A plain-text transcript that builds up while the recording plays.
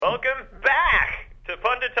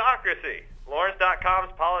Plutocracy,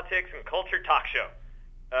 Lawrence.com's politics and culture talk show.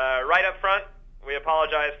 Right up front, we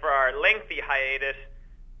apologize for our lengthy hiatus,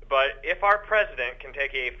 but if our president can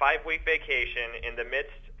take a 5-week vacation in the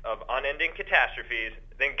midst of unending catastrophes,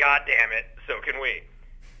 then goddamn it, so can we.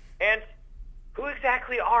 And who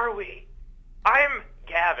exactly are we? I'm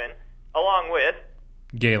Gavin, along with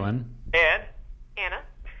Galen and Anna.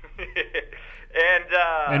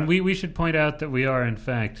 and we should point out that we are, in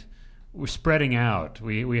fact, we're spreading out.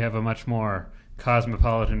 We have a much more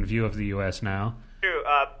cosmopolitan view of the U.S. now. True.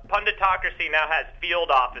 Punditocracy now has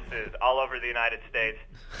field offices all over the United States.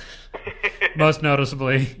 Most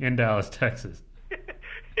noticeably in Dallas, Texas.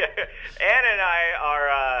 Yeah. Anna and I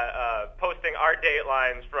are posting our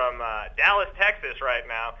datelines from Dallas, Texas right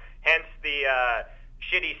now, hence the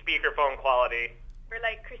shitty speakerphone quality. We're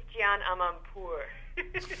like Christiane Amanpour.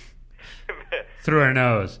 Through our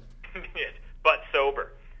nose. Yes, but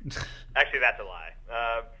sober. Actually, that's a lie.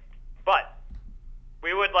 But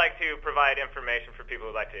we would like to provide information for people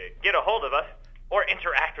who'd like to get a hold of us or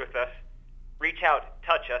interact with us, reach out,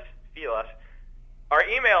 touch us, feel us. Our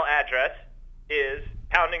email address is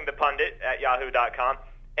poundingthepundit@yahoo.com.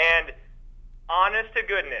 And honest to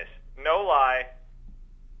goodness, no lie,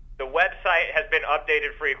 the website has been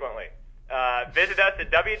updated frequently. Visit us at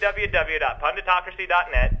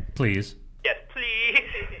www.punditocracy.net. Please. Yes, please.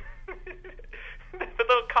 The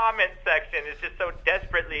little comment section is just so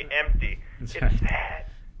desperately empty. It's sad.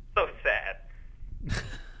 So sad.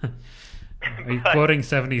 Are you quoting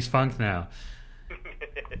 70s funk now?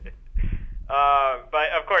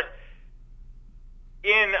 But, of course,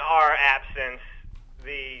 in our absence,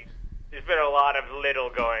 there's been a lot of little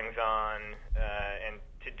goings-on and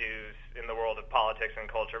to-dos in the world of politics and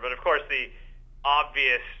culture. But, of course, the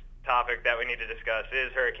obvious topic that we need to discuss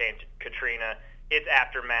is Hurricane Katrina, its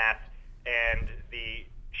aftermath, and the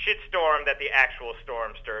shitstorm that the actual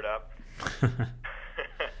storm stirred up.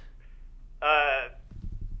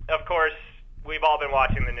 Of course, we've all been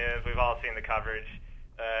watching the news. We've all seen the coverage.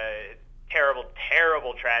 Terrible,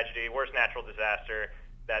 terrible tragedy, worst natural disaster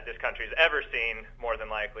that this country's ever seen, more than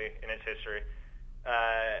likely, in its history.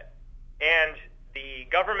 And the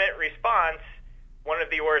government response, one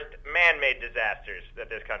of the worst man-made disasters that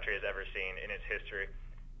this country has ever seen in its history.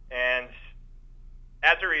 And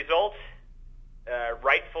as a result,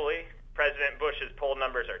 rightfully, President Bush's poll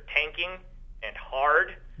numbers are tanking and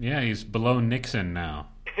hard. Yeah, he's below Nixon now.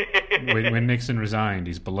 when Nixon resigned,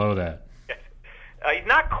 he's below that. Yes. He's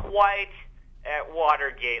not quite at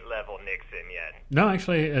Watergate level Nixon yet. No,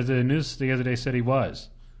 actually, the news the other day said he was.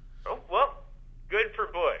 Oh, well, good for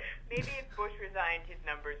Bush. Maybe if Bush resigned, his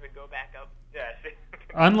numbers would go back up. Yes.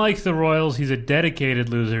 Unlike the Royals, he's a dedicated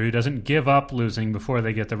loser who doesn't give up losing before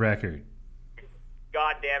they get the record.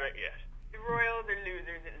 God damn it, yes. The Royals are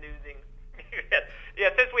losers at losing.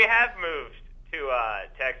 Yeah, since we have moved to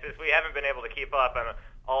Texas, we haven't been able to keep up on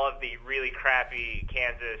all of the really crappy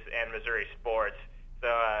Kansas and Missouri sports. So,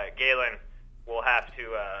 Galen will have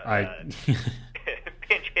to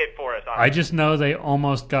pinch hit for us on I just know they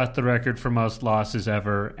almost got the record for most losses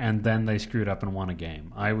ever, and then they screwed up and won a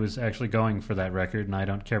game. I was actually going for that record, and I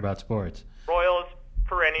don't care about sports. Royals,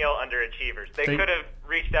 perennial underachievers. They could have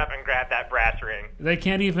reached up and grabbed that brass ring. They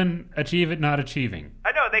can't even achieve it not achieving.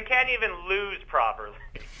 I know, they can't even lose properly.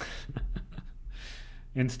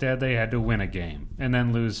 Instead, they had to win a game, and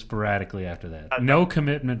then lose sporadically after that. No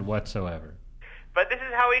commitment whatsoever. But this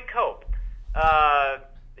is how we cope.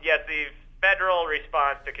 Yes, the federal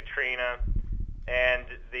response to Katrina and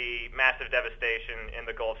the massive devastation in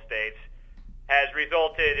the Gulf states has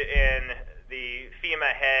resulted in the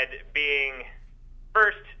FEMA head being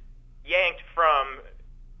first yanked from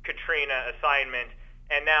Katrina assignment,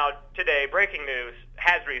 and now today, breaking news,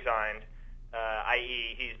 has resigned,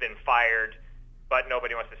 i.e. he's been fired, but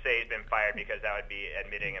nobody wants to say he's been fired because that would be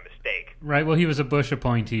admitting a mistake. Right, well, he was a Bush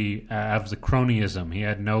appointee of the cronyism. He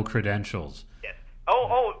had no credentials. Yes.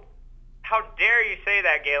 Oh, how dare you say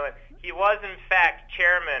that, Galen? He was, in fact,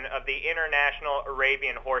 chairman of the International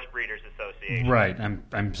Arabian Horse Breeders Association. Right,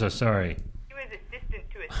 I'm so sorry. He was assistant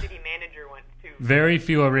to a city manager once, too. Very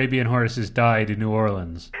few Arabian horses died in New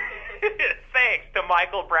Orleans. Thanks to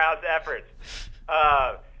Michael Brown's efforts.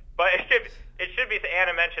 But it should be,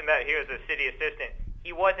 Anna mentioned that he was a city assistant.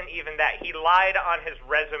 He wasn't even that. He lied on his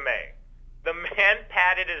resume. The man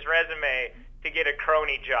padded his resume to get a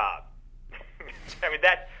crony job. I mean,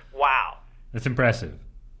 wow. That's impressive.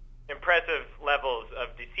 Impressive levels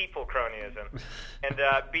of deceitful cronyism. And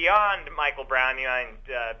beyond Michael Brown,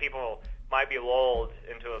 people might be lulled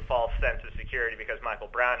into a false sense of security because Michael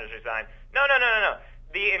Brown has resigned. No.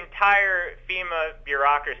 The entire FEMA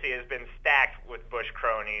bureaucracy has been stacked with Bush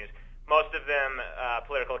cronies. most of them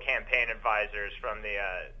political campaign advisors from the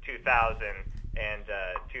 2000 and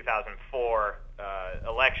 2004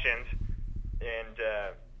 elections, and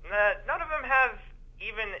none of them have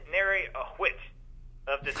even nary a whit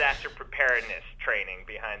of disaster preparedness training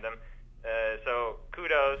behind them. So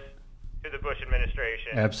kudos to the Bush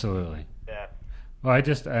administration. Absolutely. Yeah. Well,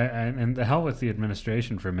 and the hell with the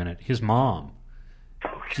administration for a minute. His mom.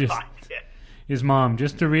 Oh, Just, God, yeah. His mom,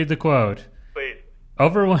 just to read the quote. Please.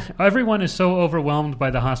 Everyone is so overwhelmed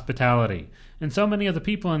by the hospitality. And so many of the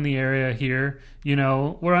people in the area here,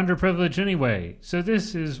 were underprivileged anyway. So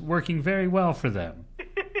this is working very well for them.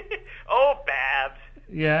 Oh, Babs.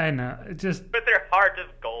 Yeah, I know. Just With their heart of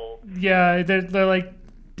gold. yeah, they're like,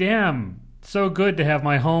 damn, so good to have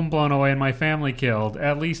my home blown away and my family killed.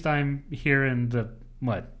 At least I'm here in the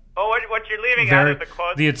what? Oh, what you're leaving out of the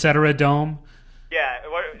quote? The etc. Dome. Yeah,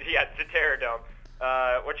 the Terror Dome.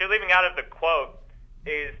 What you're leaving out of the quote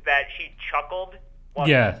is that she chuckled while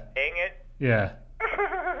saying it. Yeah.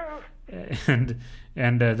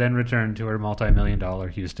 and then returned to her multi-million-dollar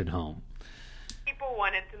Houston home. People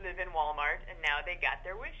wanted to live in Walmart, and now they got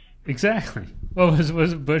their wish. Exactly. What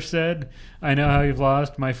was Bush said? I know how you've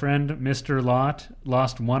lost. My friend, Mr. Lott,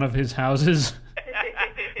 lost one of his houses.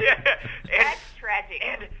 Yeah. That's tragic.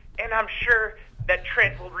 And I'm sure that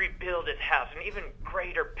Trent will rebuild his house, an even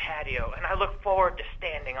greater patio, and I look forward to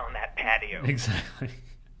standing on that patio. Exactly.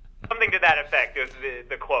 Something to that effect is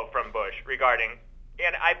the quote from Bush regarding,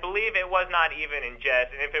 and I believe it was not even in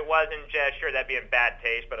jest, and if it was in jest, sure, that'd be in bad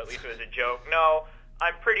taste, but at least it was a joke. No,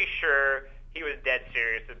 I'm pretty sure he was dead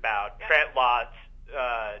serious about Trent Lott's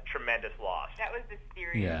tremendous loss. That was the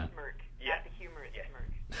serious smirk, Yeah. not the humorous smirk.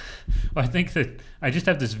 Well, I think that I just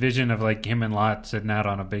have this vision of like him and Lott sitting out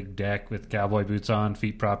on a big deck with cowboy boots on,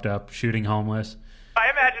 feet propped up, shooting homeless. I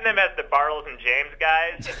imagine them as the Bartles and James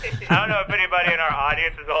guys. I don't know if anybody in our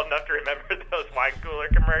audience is old enough to remember those wine cooler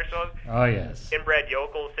commercials. Oh, yes. Inbred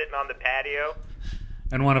yokels sitting on the patio.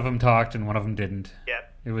 And one of them talked and one of them didn't.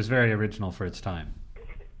 Yep. It was very original for its time.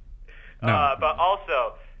 No. But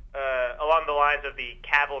also, along the lines of the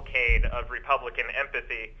cavalcade of Republican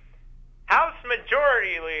empathy, House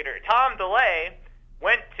Majority Leader Tom DeLay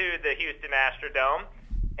went to the Houston Astrodome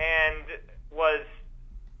and was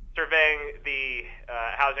surveying the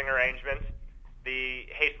housing arrangements, the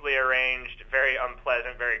hastily arranged, very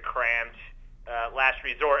unpleasant, very cramped last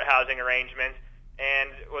resort housing arrangements, and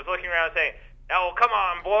was looking around saying, "Oh, come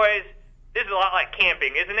on, boys. This is a lot like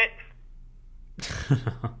camping, isn't it?"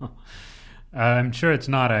 I'm sure it's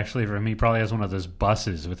not actually for him. He probably has one of those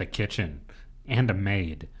buses with a kitchen and a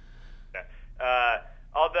maid.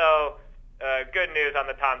 Although, good news on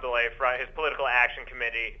the Tom DeLay front, his political action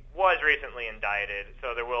committee was recently indicted,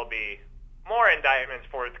 so there will be more indictments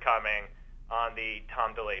forthcoming on the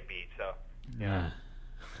Tom DeLay beat. So,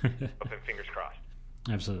 open fingers crossed.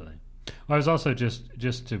 Absolutely. Well, I was also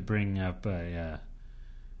just to bring up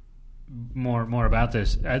more about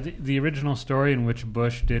this. The original story in which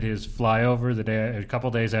Bush did his flyover a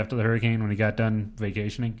couple days after the hurricane when he got done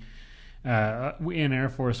vacationing in Air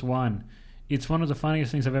Force One. It's one of the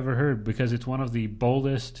funniest things I've ever heard because it's one of the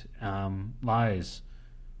boldest lies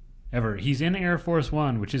ever. He's in Air Force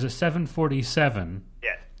One, which is a 747.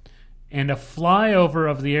 Yes. And a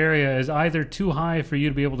flyover of the area is either too high for you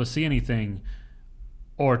to be able to see anything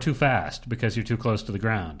or too fast because you're too close to the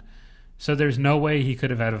ground. So there's no way he could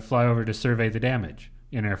have had a flyover to survey the damage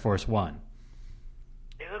in Air Force One.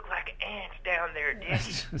 They look like ants down there,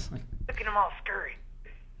 It's Dick. just like, Look at them all scurry.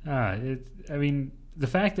 the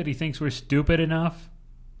fact that he thinks we're stupid enough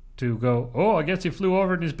to go, oh, I guess he flew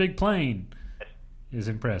over in his big plane, is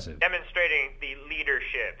impressive. Demonstrating the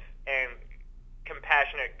leadership and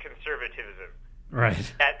compassionate conservatism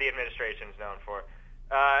Right. that the administration's known for.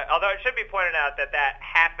 Although it should be pointed out that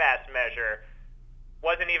half-ass measure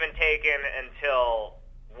wasn't even taken until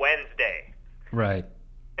Wednesday, Right.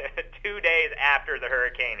 2 days after the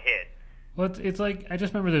hurricane hit. Well, it's like I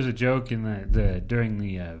just remember there's a joke in during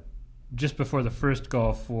the just before the first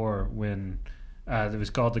Gulf War when it was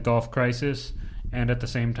called the Gulf Crisis, and at the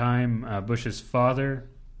same time Bush's father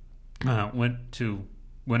went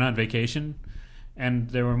on vacation, and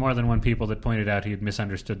there were more than one people that pointed out he had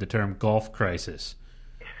misunderstood the term Gulf Crisis.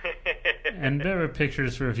 And there were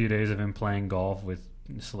pictures for a few days of him playing golf with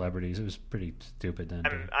celebrities. It was pretty stupid then.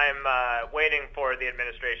 I'm waiting for the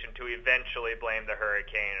administration to eventually blame the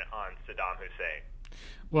hurricane on Saddam Hussein.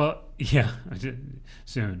 Well, yeah,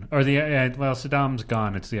 soon. Or Saddam's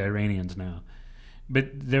gone. It's the Iranians now. But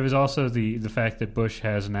there was also the fact that Bush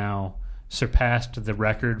has now surpassed the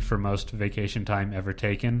record for most vacation time ever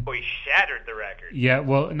taken. Oh, he shattered the record. Yeah,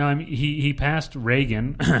 well, no, I mean, he passed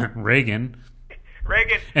Reagan. Reagan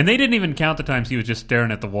Reagan. And they didn't even count the times he was just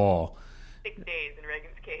staring at the wall. 6 days in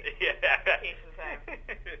Reagan's case. Yeah. Vacation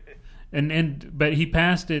time. But he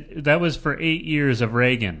passed it. That was for 8 years of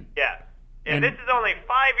Reagan. Yeah. And And- this is only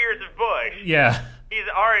 5 years of Bush. Yeah. He's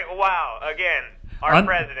already, wow, again, our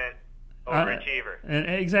president, overachiever. And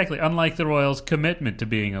exactly. Unlike the Royals' commitment to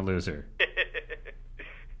being a loser.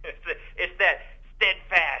 It's that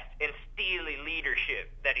steadfast and steely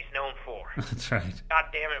leadership that he's known for. That's right. God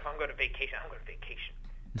damn it, if I'm going to vacation, I'm going to vacation.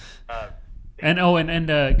 And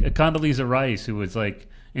Condoleezza Rice, who was like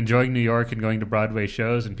enjoying New York and going to Broadway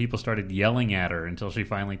shows, and people started yelling at her until she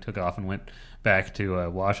finally took off and went back to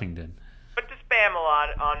Washington. Went to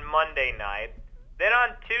Spamalot on Monday night. Then on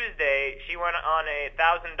Tuesday, she went on a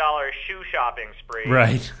 $1,000 shoe shopping spree.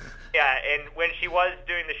 Right. Yeah, and when she was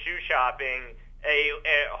doing the shoe shopping, a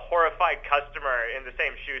horrified customer in the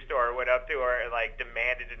same shoe store went up to her and like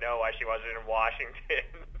demanded to know why she wasn't in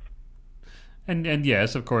Washington. And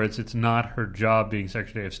yes, of course, it's not her job being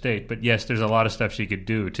Secretary of State, but yes, there's a lot of stuff she could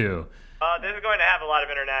do too. This is going to have a lot of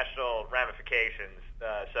international ramifications.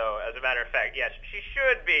 So, as a matter of fact, yes, she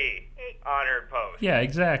should be on her post. Yeah,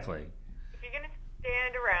 exactly. If you're going to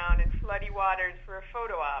stand around in floody waters for a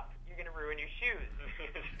photo op, you're going to ruin your shoes.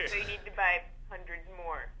 So you need to buy hundreds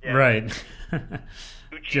more. Yeah. Right.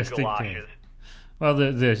 Gucci Just in galoshes. case. Well,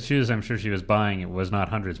 the shoes I'm sure she was buying, it was not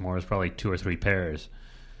hundreds more. It was probably 2 or 3 pairs.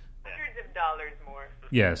 Hundreds of dollars more.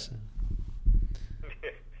 Yes.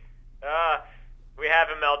 We have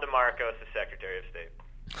Imelda Marcos as Secretary of State.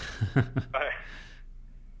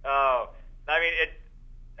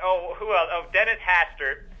 Who else? Oh, Dennis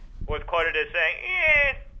Hastert was quoted as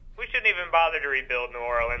saying, we shouldn't even bother to rebuild New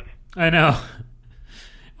Orleans. I know.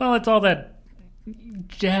 Well, it's all that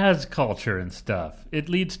jazz culture and stuff. It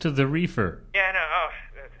leads to the reefer. Yeah, no.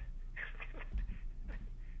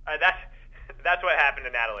 That's what happened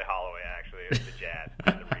to Natalie Holloway, actually. It was the jazz,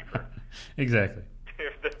 the reefer. Exactly.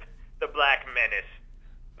 the black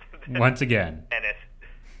menace. Once again. Menace.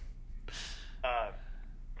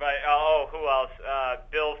 Who else?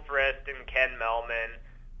 Bill Frist and Ken Melman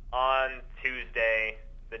on Tuesday,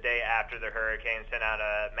 the day after the hurricane, sent out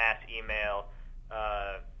a mass email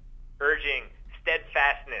urging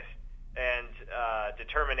steadfastness and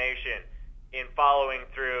determination in following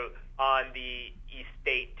through on the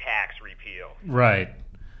estate tax repeal. Right.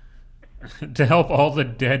 To help all the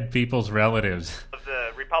dead people's relatives. Of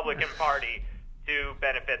the Republican Party to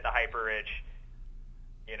benefit the hyper-rich,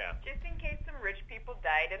 Just in case some rich people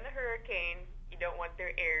died in the hurricane, you don't want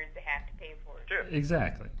their heirs to have to pay for it. True.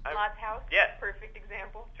 Exactly. Lot's house? Yes. Perfect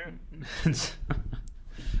example. True.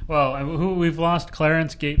 Well, we've lost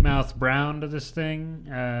Clarence Gatemouth Brown to this thing.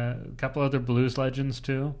 A couple other blues legends,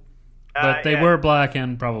 too. But they were black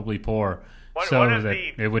and probably poor. So that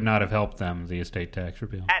it would not have helped them, the estate tax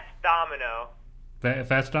repeal. Fats Domino.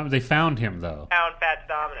 Fats Domino. They found him, though. Found Fats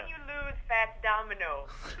Domino. How can you lose Fats Domino?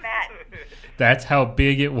 Fat. That's how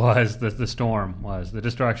big it was, the storm was, the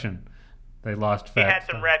destruction. They lost Fats. He had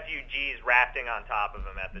some refugees rafting on top of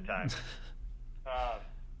him at the time.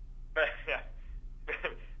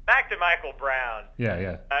 Back to Michael Brown. Yeah.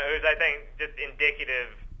 Who's, I think, just indicative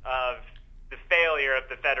of the failure of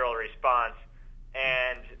the federal response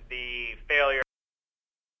and the failure